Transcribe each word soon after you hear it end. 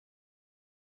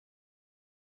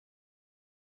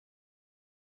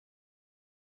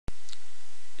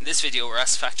In this video we're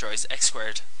asked to factorise x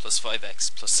squared plus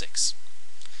 5x plus 6.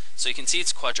 So you can see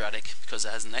it's quadratic because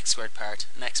it has an x squared part,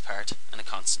 an x part and a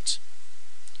constant.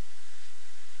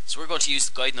 So we're going to use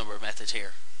the guide number method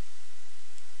here.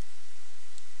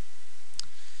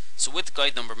 So with the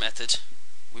guide number method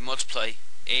we multiply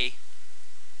a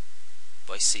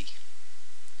by c.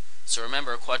 So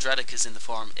remember, a quadratic is in the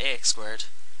form ax squared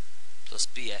plus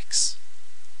bx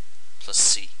plus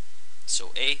c. So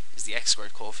a is the x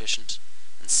squared coefficient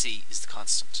and c is the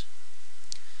constant.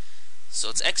 So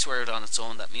it's x squared on its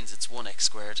own, that means it's 1x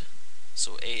squared.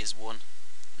 So a is 1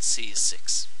 and c is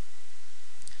 6.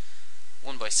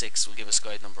 1 by 6 will give us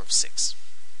guide number of 6.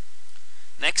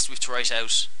 Next we have to write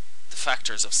out the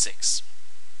factors of 6.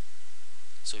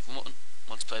 So we've 1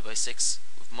 multiplied by 6,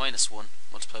 with minus 1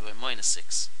 multiplied by minus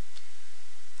 6,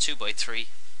 2 by 3,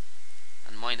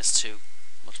 and minus 2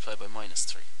 multiplied by minus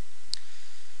 3.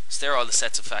 So there are all the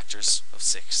sets of factors of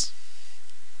 6.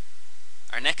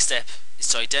 Our next step is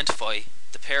to identify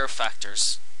the pair of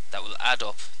factors that will add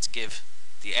up to give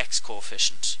the x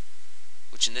coefficient,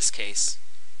 which in this case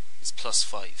is plus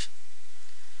 5.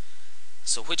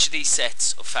 So which of these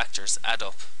sets of factors add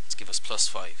up to give us plus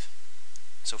 5?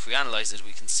 So if we analyse it,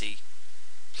 we can see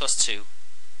plus 2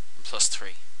 and plus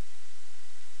 3.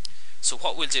 So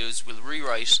what we'll do is we'll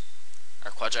rewrite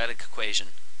our quadratic equation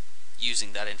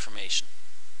using that information.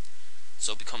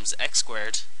 So it becomes x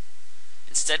squared.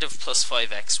 Instead of plus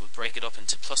 5x, we'll break it up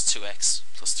into plus 2x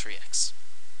plus 3x.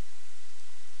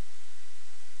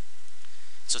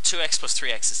 So 2x plus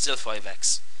 3x is still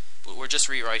 5x, but we're just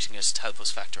rewriting it to help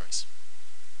us factorise.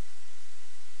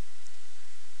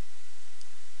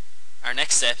 Our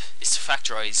next step is to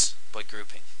factorise by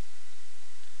grouping.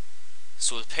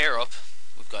 So we'll pair up,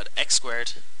 we've got x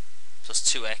squared plus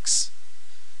 2x,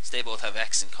 so they both have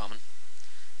x in common,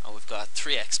 and we've got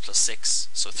 3x plus 6,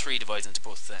 so 3 divides into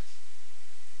both of them.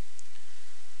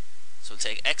 So we'll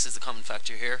take x as the common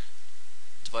factor here,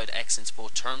 divide x into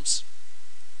both terms.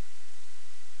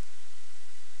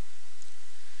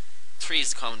 3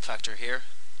 is the common factor here,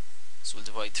 so we'll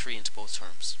divide 3 into both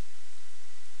terms.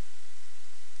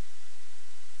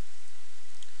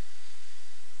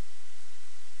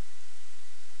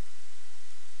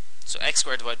 So x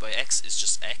squared divided by x is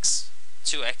just x.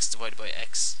 2x divided by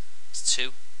x is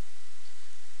 2.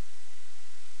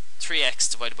 3x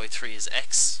divided by 3 is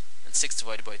x. And 6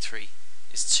 divided by 3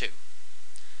 is 2.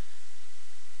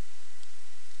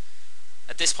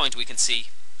 At this point we can see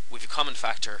we have a common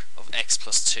factor of x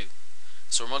plus 2.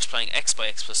 So we're multiplying x by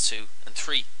x plus 2 and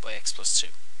 3 by x plus 2.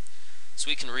 So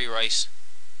we can rewrite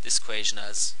this equation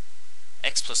as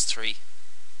x plus 3,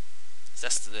 so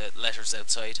that's the letters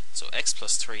outside, so x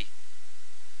plus 3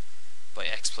 by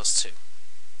x plus 2.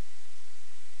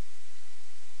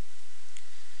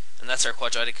 And that's our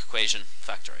quadratic equation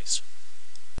factorised.